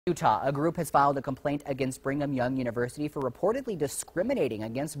Utah, a group has filed a complaint against Brigham Young University for reportedly discriminating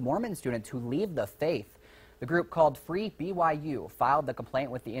against Mormon students who leave the faith. The group, called Free BYU, filed the complaint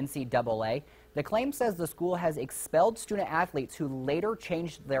with the NCAA. The claim says the school has expelled student athletes who later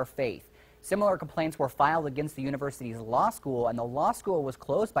changed their faith. Similar complaints were filed against the university's law school, and the law school was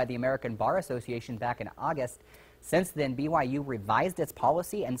closed by the American Bar Association back in August. Since then, BYU revised its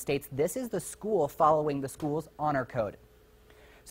policy and states this is the school following the school's honor code.